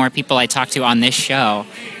 And then the more people I talk to on this show,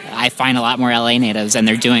 I find a lot more LA natives, and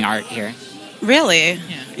they're doing art here. Really?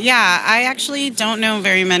 Yeah, I actually don't know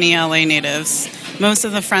very many LA natives. Most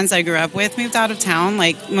of the friends I grew up with moved out of town,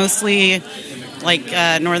 mostly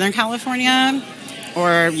Northern California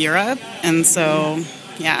or Europe. And so,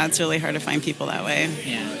 yeah, it's really hard to find people that way.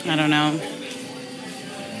 Yeah. I don't know.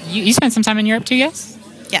 You spent some time in Europe too, yes?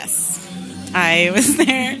 Yes. I was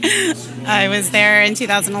there. I was there in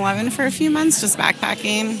 2011 for a few months, just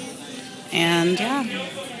backpacking. And, yeah.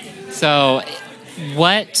 So,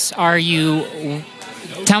 what are you...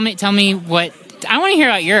 Tell me what... I want to hear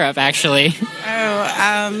about Europe, actually.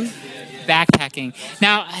 Backpacking.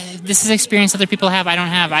 Now, this is an experience other people have. I don't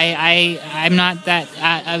have. I'm not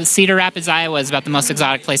that. Cedar Rapids, Iowa is about the most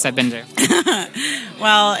exotic place I've been to.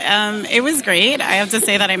 Well, it was great. I have to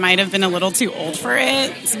say that I might have been a little too old for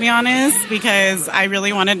it, to be honest, because I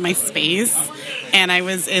really wanted my space. And I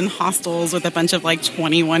was in hostels with a bunch of like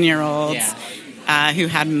 21-year-olds who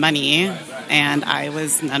had money, and I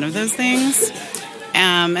was none of those things.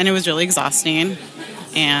 And it was really exhausting.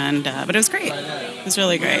 But it was great. It was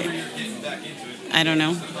really great. I don't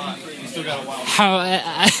know. How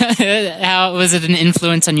was it an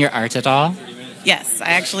influence on your art at all? Yes,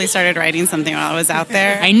 I actually started writing something while I was out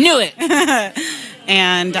there. I knew it.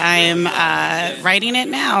 And I'm writing it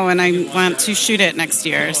now, and I want to shoot it next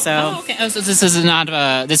year. So, okay. Oh, so this is not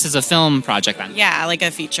this is a film project then? Yeah, like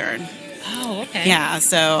a feature. Oh, okay. Yeah,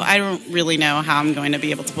 so I don't really know how I'm going to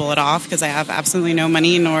be able to pull it off because I have absolutely no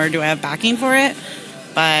money, nor do I have backing for it.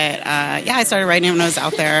 But I started writing it when I was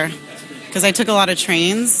out there because I took a lot of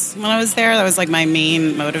trains when I was there. That was like my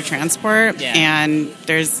main mode of transport, and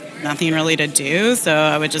there's nothing really to do, so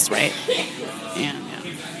I would just write.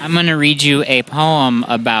 I'm going to read you a poem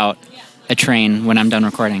about a train when I'm done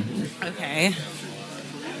recording. Okay.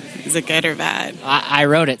 Is it good or bad? I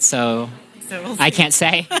wrote it, so we'll I can't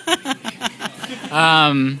say.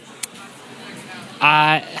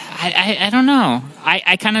 I don't know.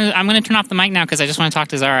 I'm going to turn off the mic now because I just want to talk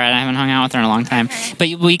to Zara, and I haven't hung out with her in a long time. But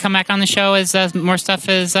will you come back on the show as more stuff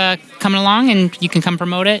is coming along, and you can come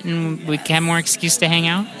promote it, and we can have more excuse to hang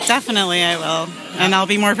out? Definitely, I will. And I'll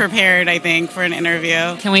be more prepared, I think, for an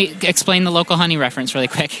interview. Can we explain the local honey reference really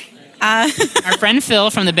quick? Our friend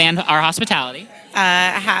Phil from the band Our Hospitality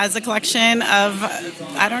has a collection of,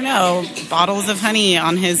 bottles of honey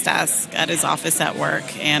on his desk at his office at work,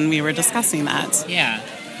 and we were discussing that. Yeah.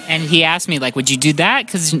 And he asked me, like, would you do that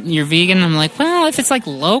because you're vegan? I'm like, well, if it's, like,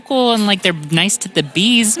 local and, like, they're nice to the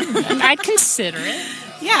bees, I'd consider it.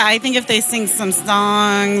 Yeah, I think if they sing some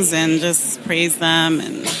songs and just praise them,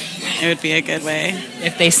 and it would be a good way.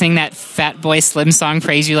 If they sing that Fat Boy Slim song,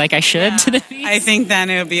 Praise You Like I Should, to the bees? I think then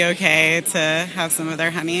it would be okay to have some of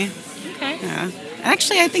their honey. Okay. Yeah.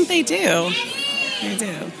 Actually, I think they do. They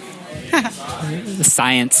do. The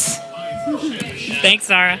science. Thanks,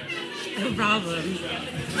 Zara. No problem.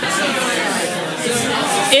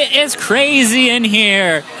 It is crazy in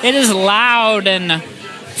here. It is loud and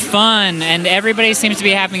fun, and everybody seems to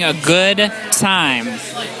be having a good time.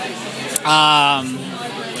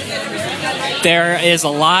 There is a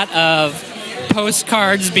lot of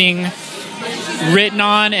postcards being written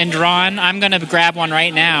on and drawn. I'm going to grab one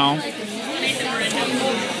right now.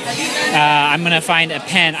 I'm going to find a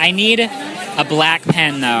pen. I need a black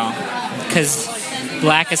pen, though, because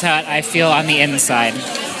black is how I feel on the inside.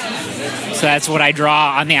 So that's what I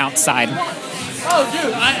draw on the outside.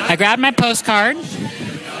 I grabbed my postcard.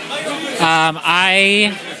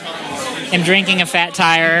 I am drinking a Fat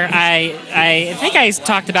Tire. I think I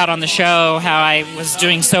talked about on the show how I was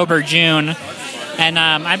doing Sober June. And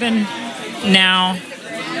I've been now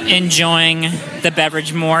enjoying the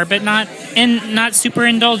beverage more, but not super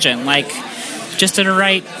indulgent, like just at a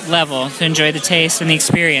right level to enjoy the taste and the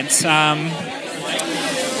experience.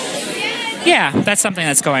 Yeah, that's something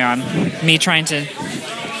that's going on. Me trying to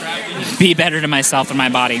be better to myself and my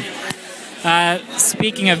body.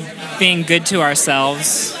 Speaking of being good to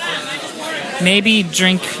ourselves, maybe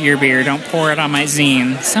drink your beer, don't pour it on my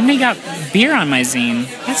zine. Somebody got beer on my zine.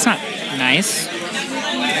 That's not nice.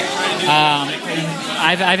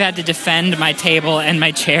 I've had to defend my table and my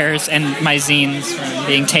chairs and my zines from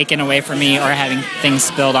being taken away from me or having things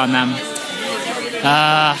spilled on them.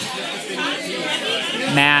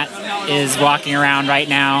 Matt is walking around right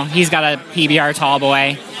now. He's got a PBR tall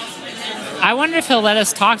boy. I wonder if he'll let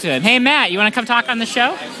us talk to him. Hey, Matt, you want to come talk on the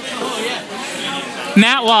show?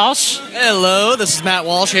 Matt Walsh. Hello, this is Matt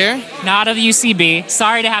Walsh here. Not of UCB.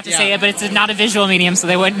 Sorry to have to say it, but it's not a visual medium, so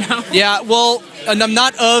they wouldn't know. Yeah, well, and I'm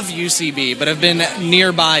not of UCB, but I've been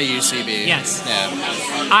nearby UCB. Yes. Yeah.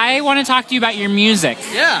 I want to talk to you about your music.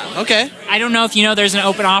 Yeah, okay. I don't know if you know there's an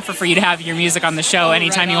open offer for you to have your music on the show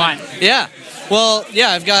anytime you want. Yeah. Well,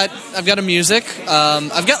 yeah, I've got a music.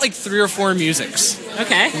 I've got like 3 or 4 musics.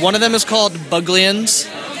 Okay. One of them is called Buglians.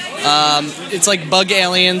 It's like Bug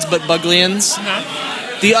Aliens, but Buglians.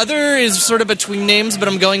 Uh-huh. The other is sort of between names, but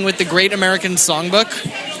I'm going with the Great American Songbook.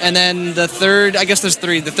 And then the third, I guess there's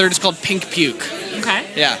 3. The third is called Pink Puke. Okay.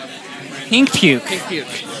 Yeah. Pink Puke. Pink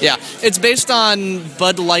Puke. Yeah. It's based on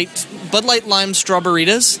Bud Light Lime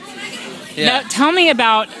Strawberritas. Yeah. Now, tell me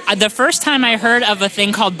about the first time I heard of a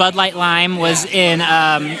thing called Bud Light Lime was in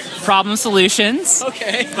Problem Solutions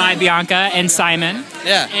by Bianca and Simon.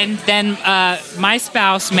 Yeah. And then my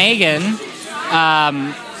spouse, Megan,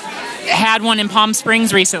 had one in Palm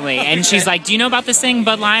Springs recently, and she's like, "Do you know about this thing,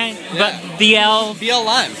 Bud Light? But BL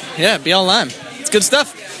Lime. Yeah, BL Lime. It's good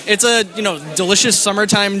stuff. It's a delicious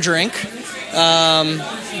summertime drink.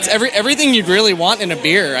 It's everything you'd really want in a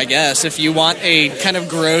beer, I guess. If you want a kind of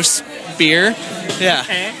gross beer, yeah,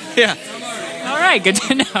 Okay. yeah. All right, good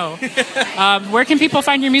to know. Where can people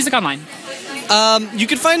find your music online? You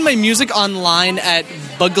can find my music online at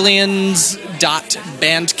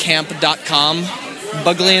buglians.bandcamp.com.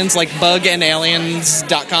 Buglians, like bug and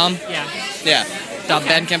aliens.com. Yeah.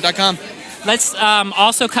 .bandcamp.com. Let's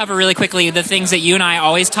also cover really quickly the things that you and I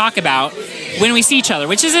always talk about when we see each other,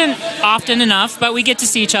 which isn't often enough, but we get to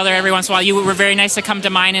see each other every once in a while. You were very nice to come to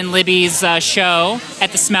mine and Libby's show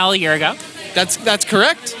at the Smell a year ago. That's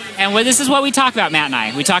correct. And this is what we talk about, Matt and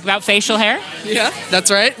I. We talk about facial hair. Yeah,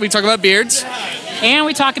 that's right. We talk about beards. And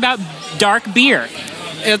we talk about dark beer.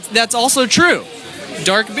 That's also true.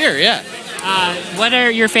 Dark beer, yeah. What are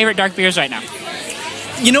your favorite dark beers right now?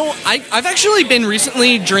 I've actually been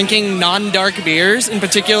recently drinking non-dark beers, in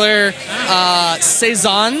particular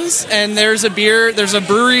Saisons, and there's a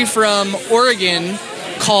brewery from Oregon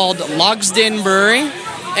called Logsden Brewery,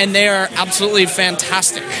 and they are absolutely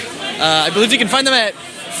fantastic. I believe you can find them at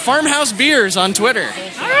Farmhouse Beers on Twitter.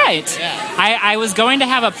 All right. Yeah. I was going to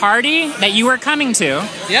have a party that you were coming to.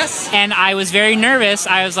 Yes. And I was very nervous.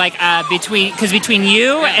 I was like, between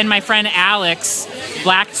you and my friend Alex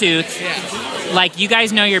Blacktooth, like, you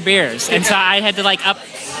guys know your beers. And so I had to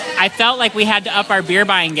I felt like we had to up our beer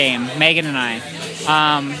buying game, Megan and I.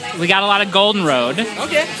 We got a lot of Golden Road.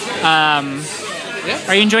 Okay.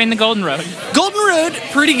 Are you enjoying the Golden Road? Golden Road,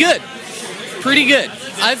 pretty good. Pretty good.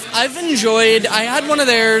 I've enjoyed. I had one of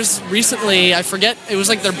theirs recently. I forget. It was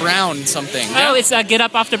like their brown something. Oh, it's Get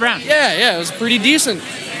Up Off the Brown. Yeah. It was pretty decent.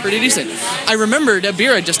 I remembered a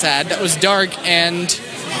beer I just had that was dark and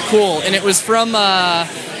cool, and it was from.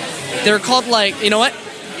 They're called you know what?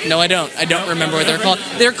 No, I don't. I don't remember what they're called.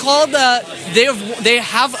 They're called. They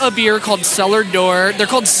have a beer called Cellar Door. They're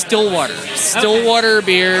called Stillwater. Stillwater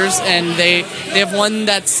beers, and they have one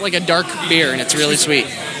that's like a dark beer, and it's really sweet.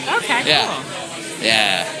 Okay. Yeah. Cool.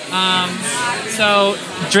 Yeah. So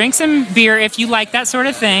drink some beer if you like that sort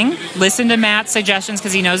of thing. Listen to Matt's suggestions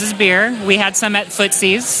because he knows his beer. We had some at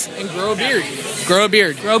Footsie's. And grow a beard. Grow a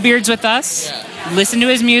beard. Grow beards with us. Yeah. Listen to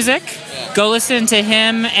his music. Yeah. Go listen to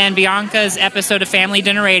him and Bianca's episode of Family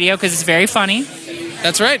Dinner Radio because it's very funny.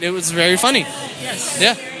 That's right. It was very funny. Yes.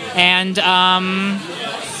 Yeah. And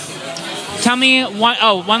tell me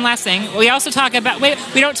one last thing. We also talk about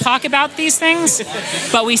we don't talk about these things,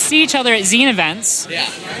 but we see each other at zine events. Yeah.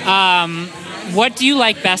 What do you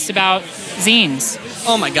like best about zines?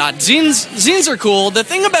 Oh my God, zines are cool. The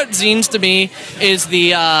thing about zines to me is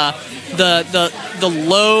the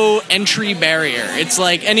low entry barrier. It's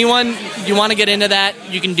like anyone you want to get into that,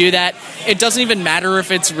 you can do that. It doesn't even matter if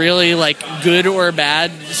it's really like good or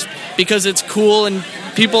bad, because it's cool and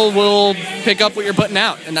people will pick up what you're putting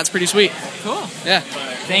out, and that's pretty sweet. Cool. Yeah.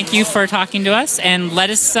 Thank you for talking to us, and let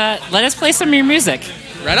us play some of your music.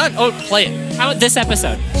 Right on. Oh, play it. How about this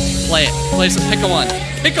episode? Play it. Play some. Pick a one.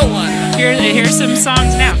 Pick a one. Here's some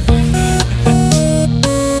songs now.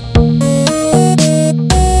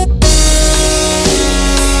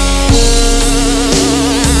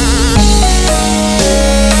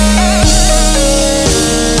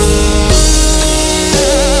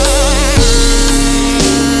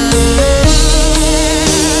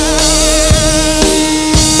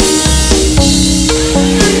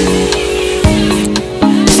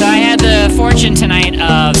 Tonight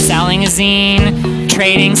of selling a zine,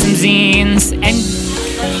 trading some zines,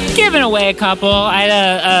 and giving away a couple. I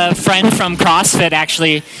had a friend from CrossFit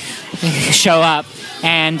actually show up,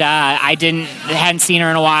 and I hadn't seen her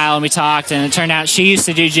in a while, and we talked, and it turned out she used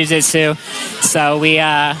to do jiu-jitsu. So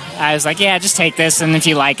I was like, yeah, just take this, and if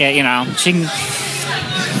you like it, she can,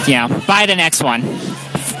 buy the next one.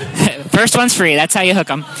 First one's free. That's how you hook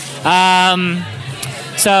them.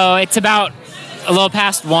 So it's about a little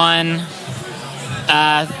past 1.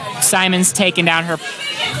 Simon's taking down her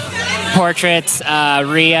portraits.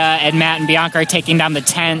 Rhea and Matt and Bianca are taking down the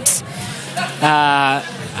tent. I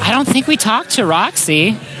don't think we talked to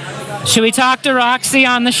Roxy. Should we talk to Roxy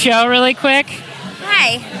on the show really quick?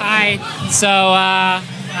 Hi. So, I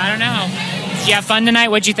don't know. Did you have fun tonight?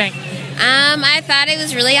 What'd you think? I thought it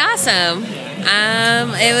was really awesome.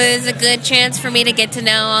 It was a good chance for me to get to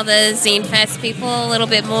know all the Zine Fest people a little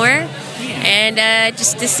bit more. And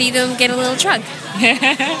just to see them get a little drunk.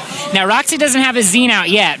 Now, Roxy doesn't have a zine out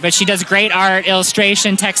yet, but she does great art,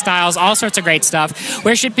 illustration, textiles, all sorts of great stuff.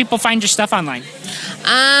 Where should people find your stuff online?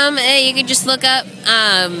 You can just look up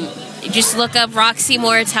just look up Roxy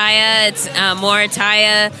Morataya. It's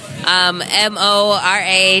Morataya, Morataya.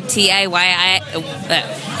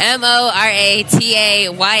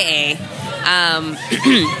 On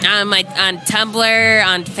Tumblr,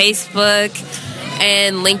 on Facebook,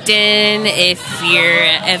 and LinkedIn if you're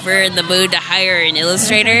ever in the mood to hire an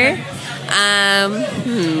illustrator.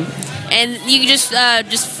 And you can just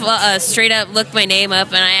straight up look my name up,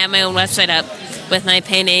 and I have my own website up with my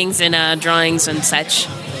paintings and drawings and such.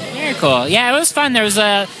 Very cool. Yeah, it was fun. There was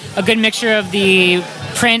a good mixture of the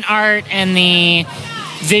print art and the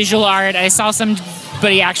visual art. I saw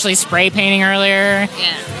somebody actually spray painting earlier.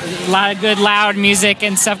 Yeah. A lot of good loud music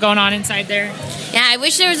and stuff going on inside there. Yeah, I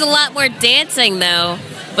wish there was a lot more dancing though.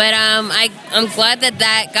 But I'm glad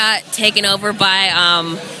that got taken over by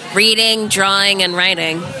reading, drawing, and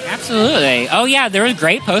writing. Absolutely. Oh yeah, there were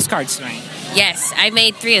great postcards tonight. Yes, I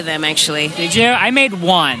made 3 of them actually. Did you? I made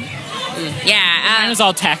 1. Yeah. Mine was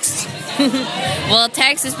all text. Well,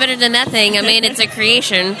 text is better than nothing. I mean, it's a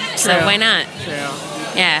creation, so True. why not? True.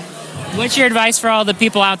 Yeah. What's your advice for all the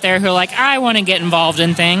people out there who are like, I want to get involved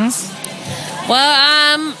in things?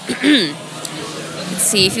 Well, let's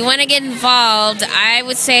see. If you want to get involved, I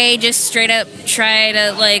would say just straight up try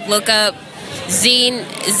to look up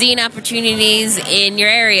zine opportunities in your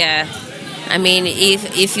area. I mean,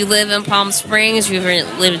 if you live in Palm Springs, if you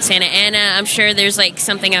live in Santa Ana, I'm sure there's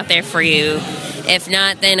something out there for you. If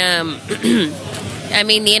not, then I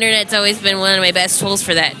mean, the internet's always been one of my best tools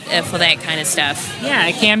for that kind of stuff. Yeah,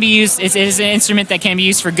 it can be used. It is an instrument that can be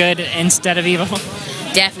used for good instead of evil.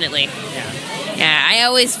 Definitely. Yeah, I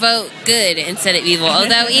always vote good instead of evil.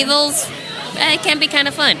 Although evils, it can be kind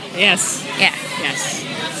of fun. Yes. Yeah. Yes.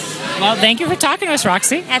 Well, thank you for talking to us,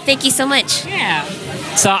 Roxy. Yeah, thank you so much. Yeah.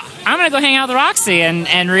 So I'm going to go hang out with Roxy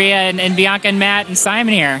and Rhea and Bianca and Matt and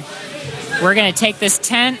Simon here. We're going to take this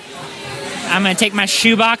tent. I'm going to take my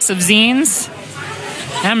shoebox of zines.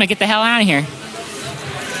 And I'm going to get the hell out of here.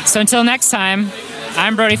 So until next time,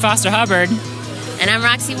 I'm Brody Foster Hubbard. And I'm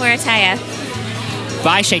Roxy Morataya.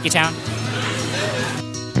 Bye, Shaky Town.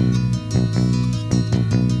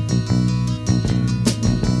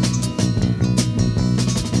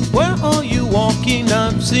 Where are you walking?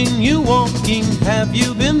 I've seen you walking. Have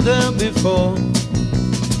you been there before?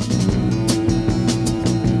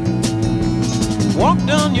 Walk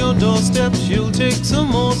down your doorsteps, you'll take some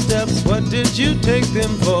more steps. What did you take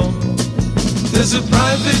them for? There's a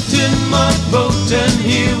private in my boat and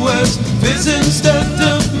he wears fizz instead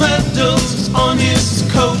of medals on his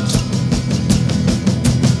coat.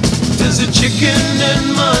 There's a chicken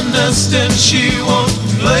in my nest and she won't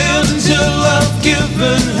lay until I've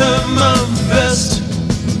given her my best.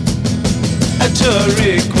 At her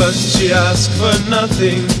request she asks for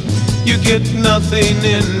nothing, you get nothing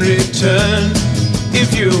in return.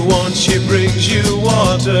 If you want she brings you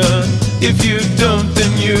water, if you don't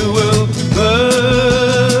then you will